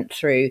you went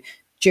through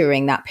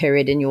during that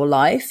period in your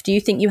life. Do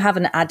you think you have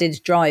an added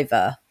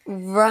driver?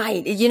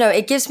 Right. You know,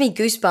 it gives me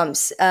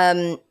goosebumps.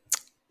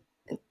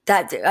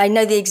 That I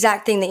know the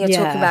exact thing that you're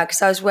talking about,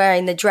 because I was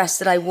wearing the dress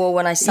that I wore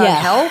when I sung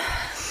Help.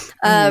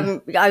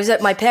 I was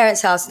at my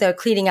parents' house. They were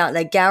cleaning out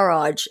their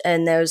garage,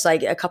 and there was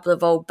like a couple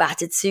of old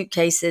battered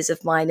suitcases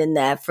of mine in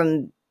there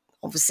from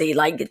obviously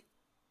like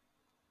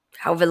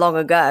however long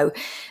ago.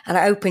 And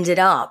I opened it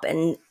up,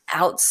 and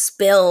out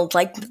spilled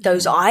like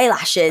those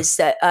eyelashes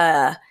that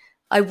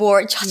I wore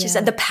at churches,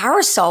 and the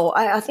parasol.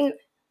 I think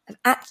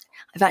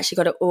I've actually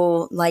got it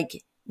all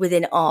like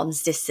within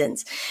arm's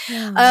distance.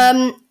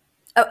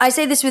 I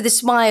say this with a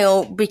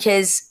smile,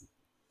 because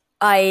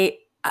I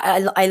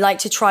like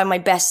to try my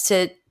best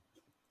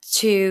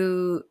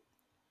to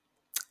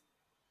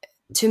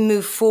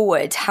move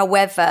forward.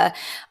 However,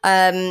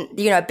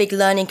 you know, a big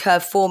learning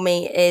curve for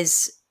me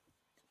is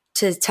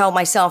to tell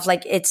myself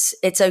like it's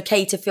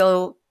okay to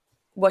feel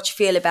what you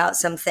feel about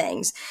some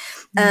things.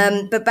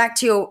 But back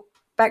to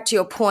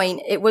your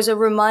point, it was a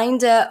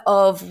reminder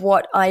of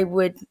what I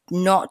would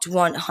not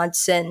want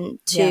Hudson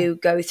to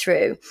go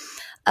through,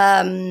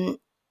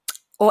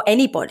 or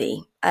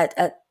anybody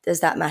does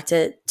that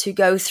matter to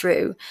go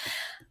through.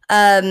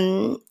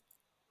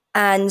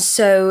 And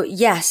so,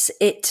 yes,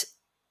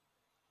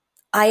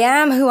 I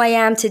am who I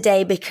am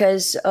today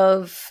because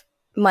of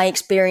my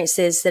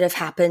experiences that have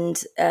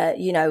happened,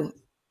 you know,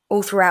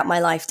 all throughout my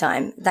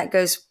lifetime. That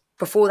goes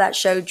before that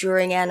show,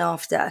 during, and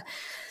after.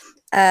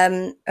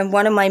 And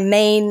one of my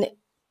main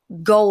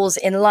goals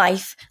in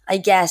life, I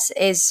guess,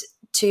 is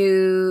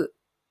to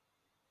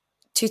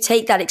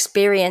take that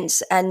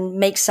experience and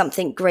make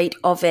something great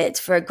of it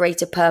for a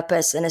greater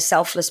purpose and a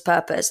selfless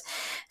purpose.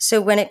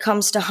 So when it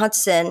comes to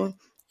Hudson,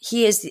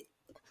 he is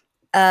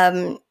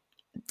the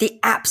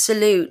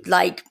absolute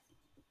like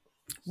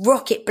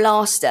rocket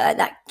blaster,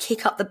 that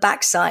kick up the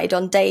backside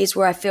on days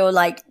where I feel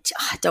like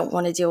I don't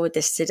want to deal with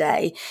this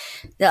today.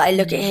 That I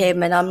look at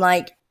him and I'm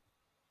like,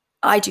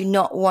 I do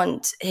not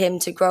want him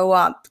to grow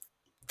up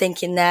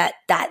thinking that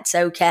that's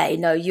okay.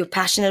 No, you're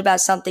passionate about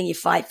something, you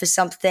fight for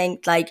something.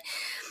 Like,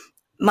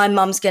 my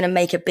mum's going to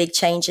make a big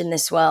change in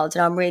this world,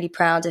 and I'm really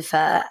proud of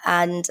her.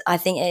 And I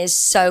think it is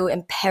so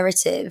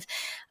imperative.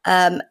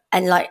 And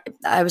like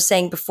I was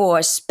saying before,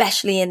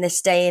 especially in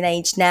this day and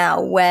age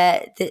now,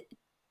 where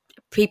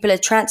people are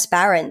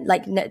transparent,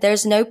 like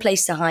there's no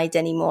place to hide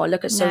anymore.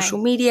 Look at social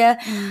media.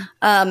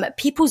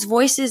 People's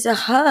voices are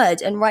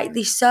heard, and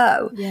rightly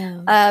so.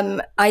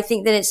 I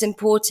think that it's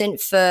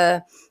important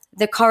for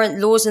the current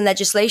laws and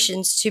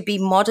legislations to be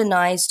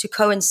modernized to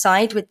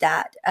coincide with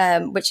that,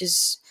 which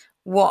is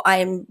what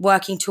I'm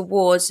working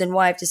towards and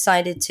why I've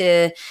decided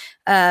to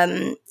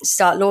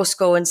start law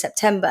school in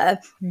September,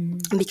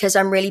 because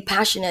I'm really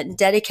passionate and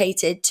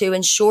dedicated to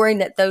ensuring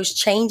that those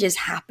changes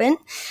happen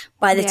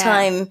by the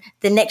time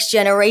the next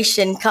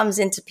generation comes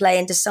into play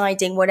and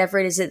deciding whatever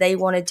it is that they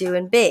want to do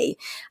and be.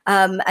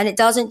 And it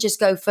doesn't just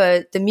go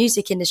for the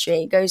music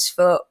industry, it goes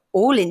for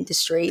all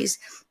industries,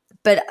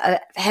 but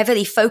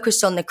heavily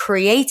focused on the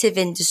creative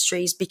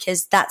industries,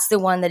 because that's the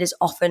one that is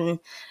often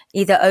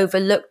either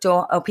overlooked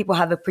or people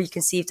have a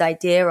preconceived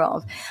idea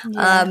of.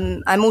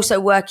 I'm also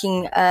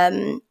working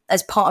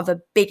as part of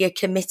a bigger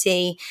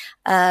committee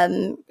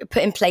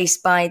put in place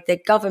by the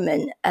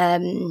government,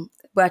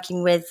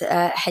 working with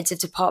heads of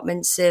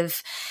departments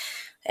of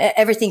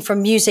everything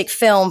from music,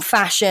 film,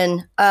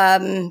 fashion,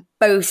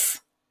 both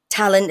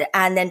talent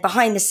and then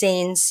behind the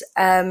scenes,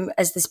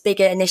 as this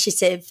bigger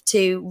initiative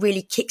to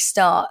really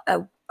kickstart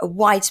a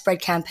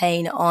widespread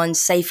campaign on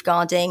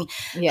safeguarding,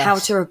 how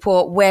to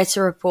report, where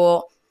to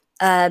report.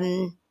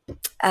 So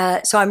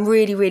I'm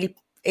really, really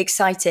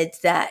excited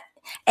that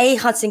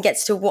Hudson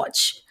gets to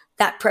watch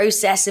that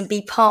process and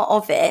be part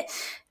of it,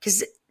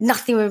 because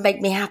nothing would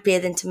make me happier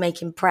than to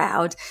make him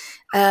proud.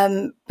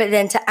 But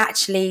then to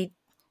actually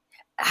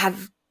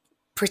have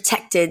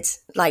protected,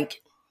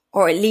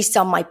 or at least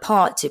done my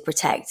part to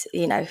protect,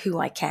 who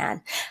I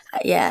can.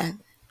 Yeah.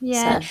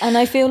 So, and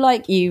I feel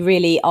like you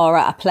really are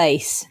at a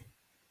place,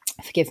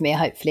 forgive me,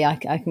 hopefully I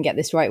can get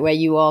this right, where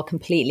you are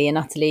completely and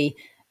utterly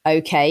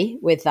okay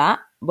with that,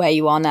 where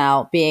you are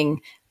now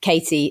being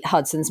Katie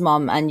Hudson's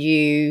mum, and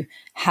you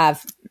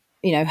have,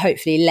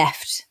 hopefully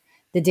left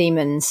the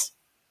demons.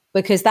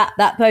 Because that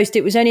post,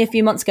 it was only a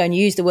few months ago, and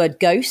you used the word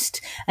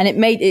ghost, and it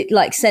made it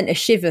sent a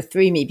shiver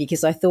through me,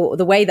 because I thought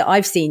the way that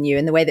I've seen you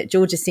and the way that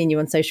George has seen you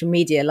on social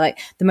media,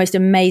 the most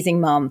amazing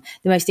mum,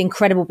 the most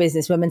incredible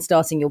businesswoman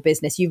starting your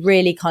business. You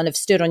really kind of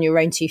stood on your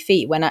own 2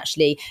 feet when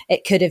actually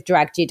it could have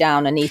dragged you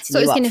down and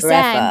eaten you up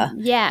forever.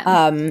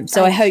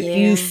 So I hope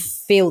you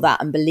feel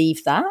that and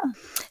believe that.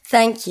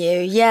 Thank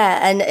you.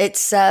 Yeah. And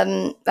it's,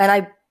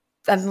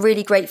 I'm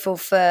really grateful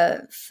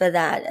for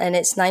that. And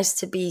it's nice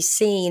to be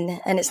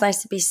seen, and it's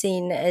nice to be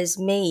seen as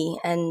me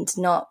and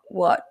not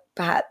what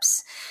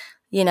perhaps,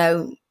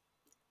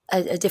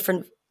 a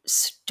different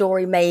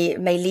story may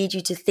lead you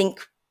to think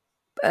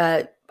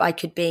I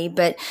could be.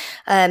 But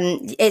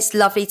it's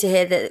lovely to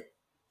hear that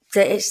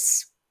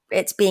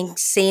it's being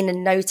seen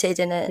and noted,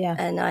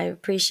 and I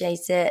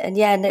appreciate it. And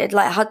and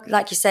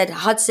like you said,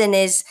 Hudson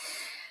is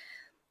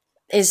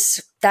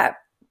that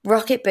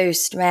rocket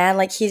boost, man.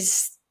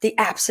 He's the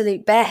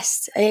absolute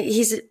best.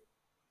 He's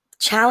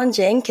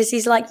challenging because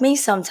he's like me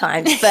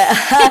sometimes, but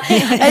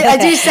I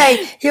do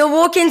say he'll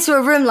walk into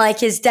a room like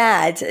his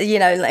dad,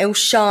 all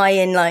shy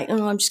and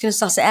I'm just going to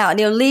suss it out. And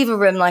he'll leave a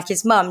room like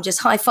his mum, just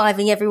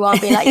high-fiving everyone,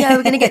 being like,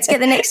 we're going to get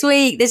together next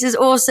week. This is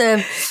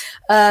awesome.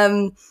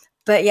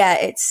 But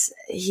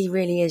he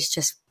really is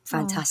just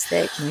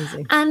fantastic.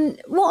 Amazing.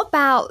 And what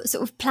about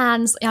sort of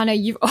plans? I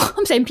know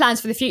I'm saying plans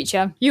for the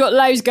future. You got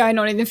loads going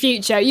on in the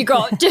future. You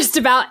got just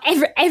about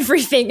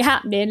everything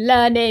happening,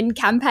 learning,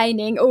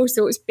 campaigning, all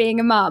sorts, being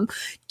a mum.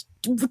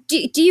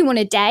 Do you want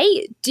to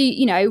date?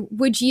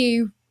 Would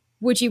you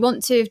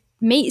want to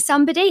meet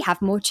somebody,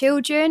 have more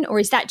children, or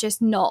is that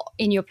just not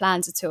in your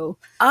plans at all?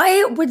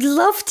 I would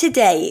love to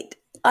date.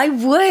 I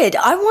would.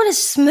 I want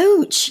to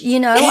smooch, I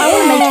want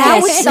to make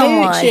out with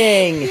someone.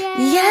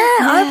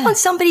 I want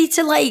somebody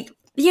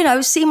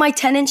to see my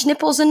 10-inch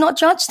nipples and not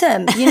judge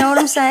them. You know what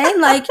I'm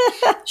saying?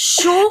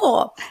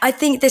 Sure. I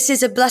think this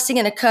is a blessing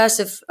and a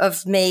curse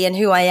of me and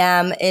who I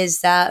am,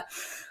 is that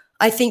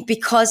I think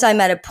because I'm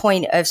at a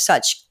point of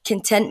such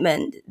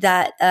contentment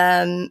that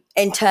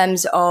in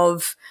terms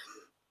of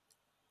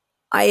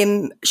I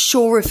am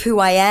sure of who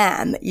I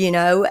am,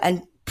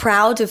 and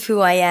proud of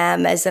who I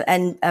am as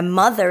a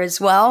mother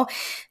as well,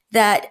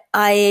 that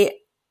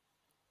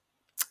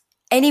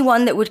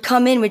anyone that would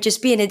come in would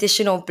just be an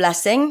additional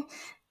blessing.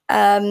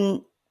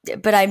 But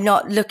I'm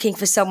not looking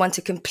for someone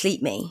to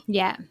complete me.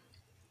 Yeah.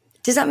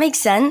 Does that make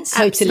sense?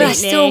 Totally. But I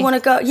still want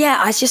to go.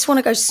 Yeah, I just want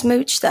to go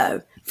smooch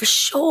though, for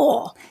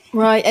sure.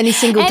 Right, any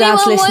single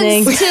dads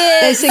listening?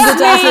 Any single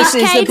dads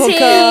listening to the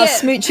podcast?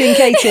 Smooching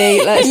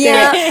Katie. Let's do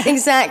it.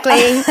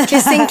 Exactly.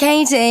 Kissing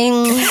Katie.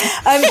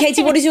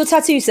 Katie, what does your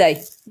tattoo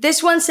say?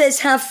 This one says,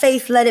 "Have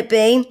faith, let it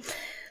be."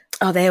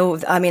 Oh,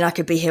 I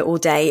could be here all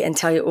day and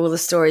tell you all the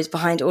stories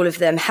behind all of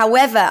them.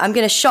 However, I'm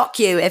going to shock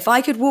you. If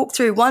I could walk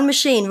through one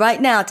machine right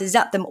now to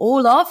zap them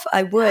all off,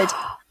 I would.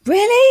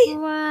 Really?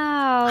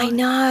 Wow. I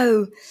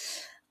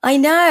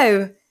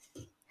know.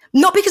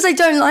 Not because I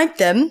don't like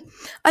them.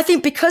 I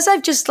think because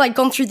I've just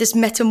gone through this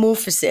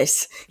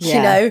metamorphosis,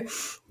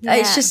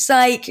 It's just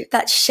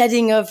that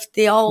shedding of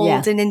the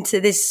old and into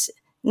this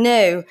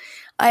new.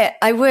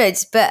 I would,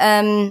 but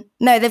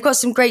no, they've got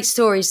some great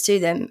stories to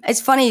them. It's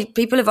funny,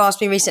 people have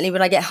asked me recently, would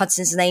I get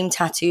Hudson's name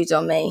tattooed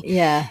on me?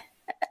 Yeah.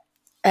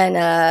 And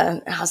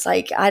I was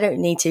like, I don't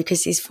need to,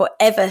 because he's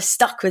forever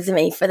stuck with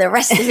me for the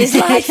rest of his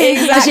life.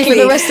 Actually, for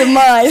the rest of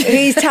mine.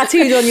 He's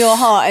tattooed on your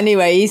heart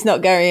anyway. He's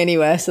not going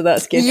anywhere, so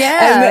that's good.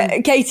 Yeah.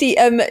 Katie,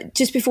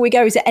 just before we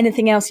go, is there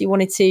anything else you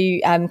wanted to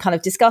kind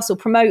of discuss or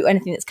promote, or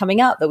anything that's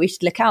coming up that we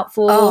should look out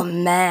for? Oh,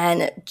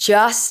 man.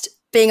 Just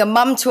being a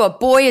mum to a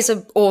boy is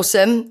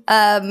awesome.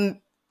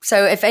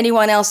 So if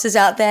anyone else is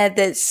out there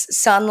that's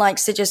son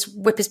likes to just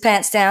whip his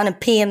pants down and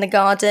pee in the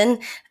garden,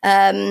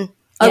 oh,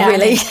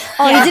 really?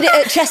 He did it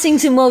at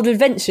Chessington World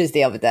Adventures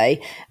the other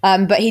day,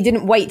 but he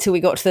didn't wait till we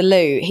got to the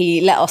loo. He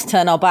let us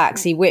turn our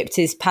backs. He whipped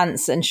his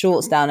pants and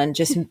shorts down and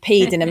just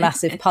peed in a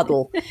massive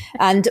puddle.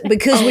 And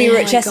because we were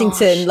at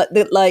Chessington,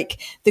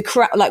 the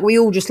crowd, like we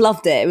all just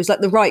loved it. It was like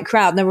the right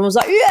crowd, and everyone was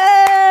like, "Yay!"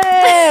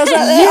 I was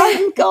like,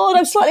 "Oh God,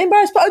 I'm slightly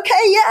embarrassed, but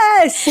okay,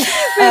 yes."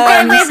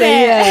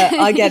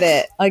 I get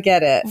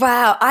it.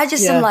 Wow, I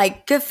just am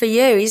like, good for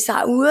you. He's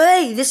like,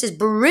 wait, this is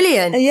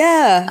brilliant.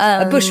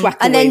 Yeah, a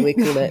bushwhacker way we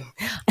call it.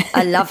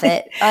 I love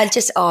it. I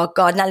just, oh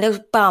God, that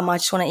little bum, I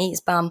just want to eat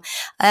his bum.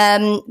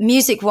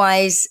 Music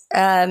wise,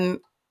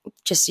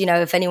 just,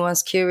 if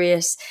anyone's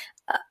curious,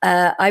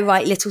 I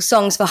write little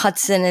songs for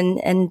Hudson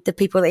and the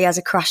people that he has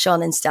a crush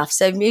on and stuff.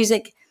 So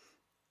music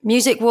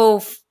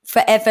will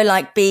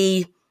forever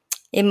be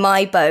in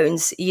my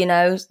bones. You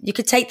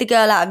could take the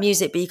girl out of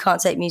music, but you can't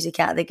take music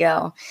out of the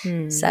girl.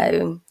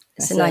 So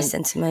it's a nice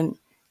sentiment.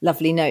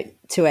 Lovely note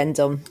to end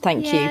on.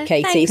 Thank you,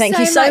 Katie. Thank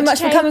you so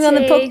much for coming on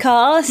the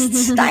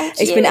podcast. Thank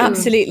you. It's been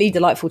absolutely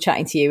delightful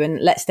chatting to you, and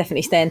let's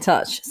definitely stay in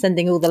touch.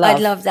 Sending all the love.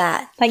 I'd love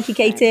that. Thank you,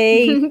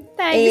 Katie.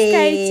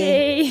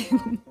 Thanks,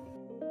 Katie.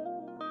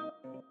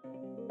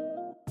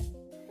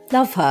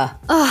 Love her.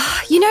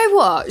 Oh, you know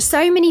what?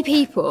 So many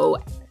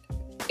people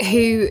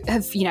who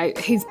have,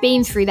 who've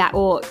been through that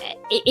or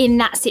in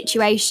that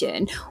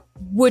situation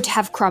would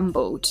have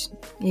crumbled.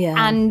 Yeah.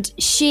 And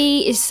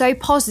she is so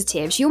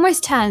positive. She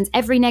almost turns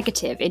every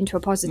negative into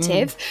a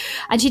positive.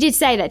 And she did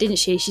say that, didn't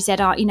she? She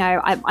said, I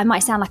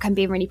might sound like I'm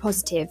being really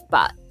positive,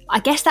 but I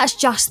guess that's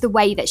just the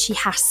way that she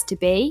has to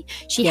be.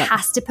 She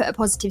has to put a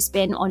positive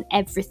spin on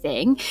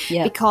everything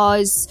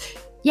because,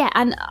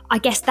 and I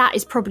guess that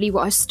is probably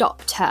what has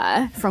stopped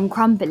her from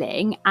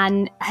crumbling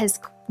and has,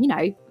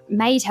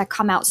 made her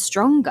come out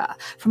stronger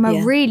from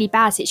a really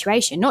bad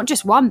situation. Not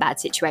just one bad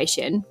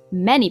situation,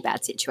 many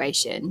bad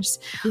situations.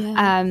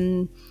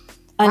 And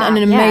an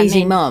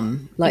amazing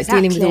mum,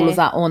 dealing with all of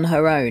that on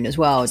her own as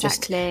well.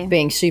 Exactly. Just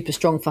being super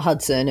strong for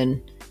Hudson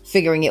and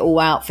figuring it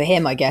all out for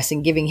him, I guess,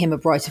 and giving him a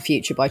brighter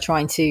future by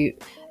trying to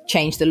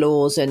change the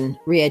laws and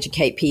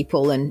re-educate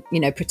people and,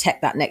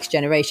 protect that next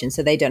generation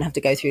so they don't have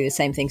to go through the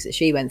same things that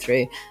she went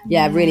through.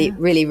 Really,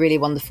 really, really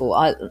wonderful.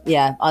 I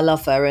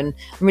love her, and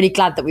I'm really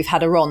glad that we've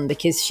had her on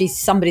because she's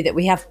somebody that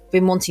we have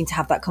been wanting to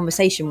have that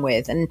conversation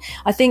with. And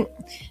I think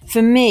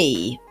for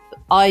me,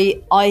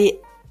 I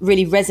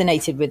really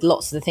resonated with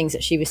lots of the things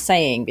that she was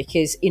saying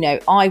because,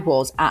 I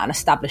was at an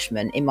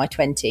establishment in my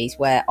 20s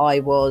where I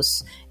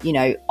was,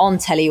 on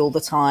telly all the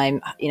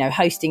time,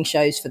 hosting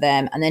shows for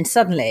them. And then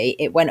suddenly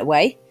it went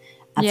away.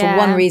 And for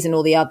one reason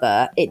or the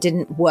other, it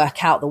didn't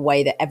work out the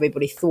way that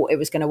everybody thought it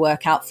was going to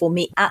work out for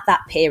me at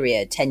that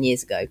period 10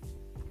 years ago.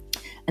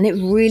 And it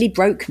really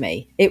broke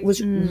me. It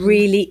was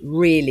really,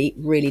 really,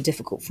 really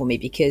difficult for me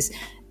because,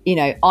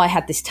 I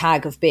had this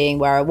tag of being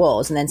where I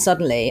was. And then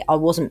suddenly I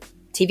wasn't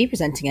TV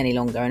presenting any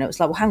longer. And it was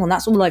like, well, hang on,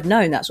 that's all I've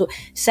known.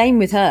 Same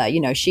with her.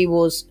 She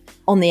was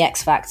on the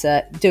X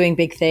Factor doing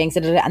big things.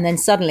 And then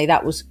suddenly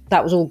that was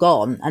all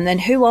gone. And then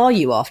who are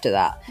you after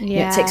that?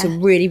 It takes a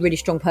really, really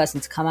strong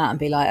person to come out and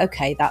be like,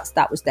 okay,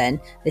 that was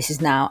then, this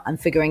is now, and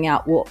figuring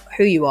out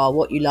who you are,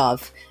 what you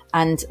love,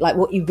 and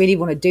what you really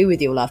want to do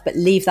with your life, but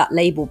leave that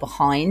label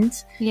behind.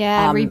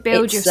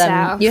 Rebuild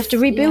yourself. You have to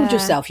rebuild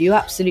yourself. You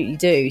absolutely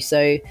do.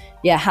 So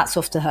hats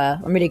off to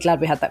her. I'm really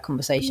glad we had that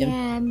conversation.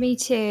 Yeah, me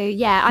too.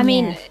 I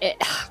mean,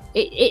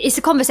 it's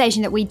a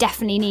conversation that we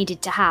definitely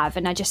needed to have,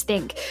 and I just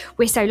think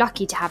we're so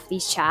lucky to have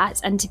these chats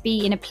and to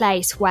be in a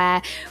place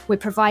where we're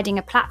providing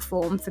a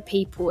platform for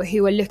people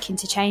who are looking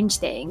to change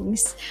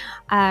things.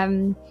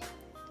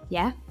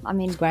 I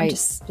mean, great.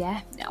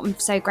 I'm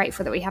so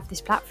grateful that we have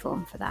this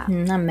platform for that.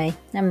 And me.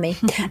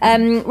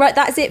 Right,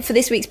 that's it for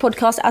this week's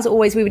podcast. As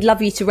always, we would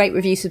love you to rate,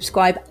 review,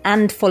 subscribe,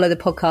 and follow the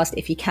podcast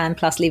if you can.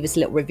 Plus, leave us a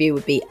little review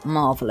would be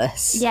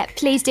marvellous. Yeah,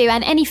 please do.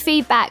 And any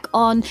feedback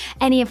on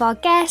any of our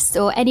guests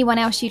or anyone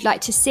else you'd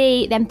like to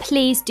see, then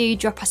please do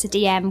drop us a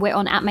DM. We're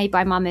on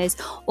 @MadeByMummers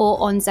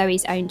or on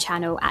Zoe's own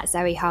channel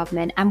 @Zoe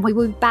Hardman, and we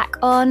will be back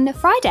on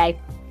Friday.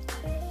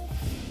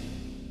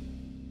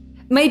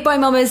 Made by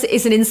Mummers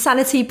is an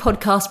Insanity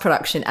podcast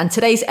production, and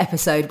today's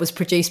episode was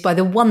produced by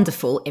the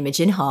wonderful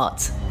Imogen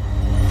Hart.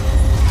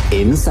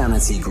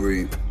 Insanity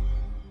Group.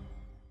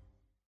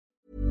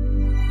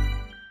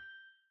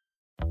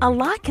 A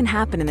lot can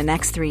happen in the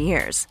next 3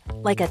 years.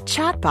 Like a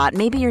chatbot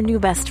may be your new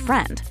best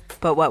friend.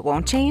 But what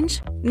won't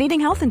change? Needing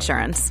health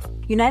insurance.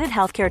 United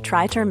Healthcare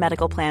Tri-Term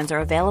Medical Plans are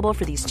available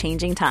for these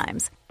changing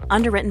times.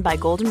 Underwritten by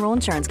Golden Rule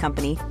Insurance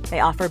Company, they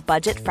offer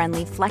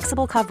budget-friendly,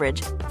 flexible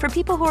coverage for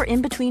people who are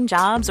in between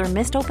jobs or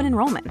missed open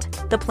enrollment.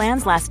 The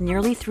plans last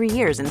nearly 3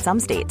 years in some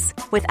states,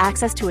 with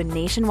access to a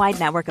nationwide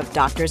network of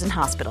doctors and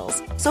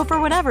hospitals. So for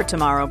whatever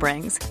tomorrow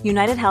brings,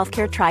 United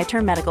Healthcare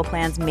Tri-Term Medical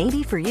Plans may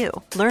be for you.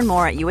 Learn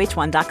more at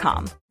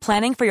uh1.com.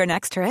 Planning for your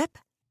next trip?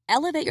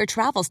 Elevate your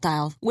travel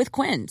style with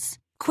Quince.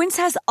 Quince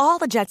has all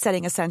the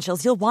jet-setting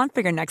essentials you'll want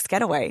for your next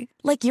getaway,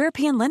 like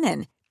European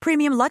linen,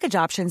 premium luggage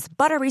options,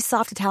 buttery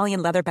soft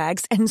Italian leather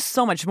bags, and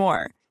so much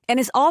more. And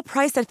is all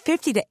priced at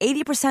 50 to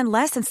 80%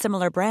 less than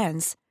similar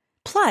brands.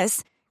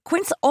 Plus,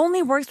 Quince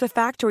only works with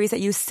factories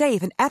that use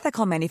safe and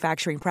ethical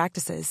manufacturing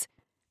practices.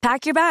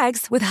 Pack your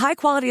bags with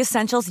high-quality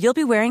essentials you'll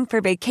be wearing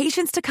for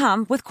vacations to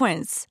come with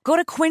Quince. Go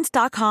to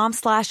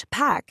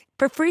quince.com/pack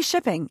for free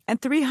shipping and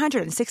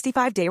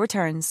 365-day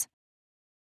returns.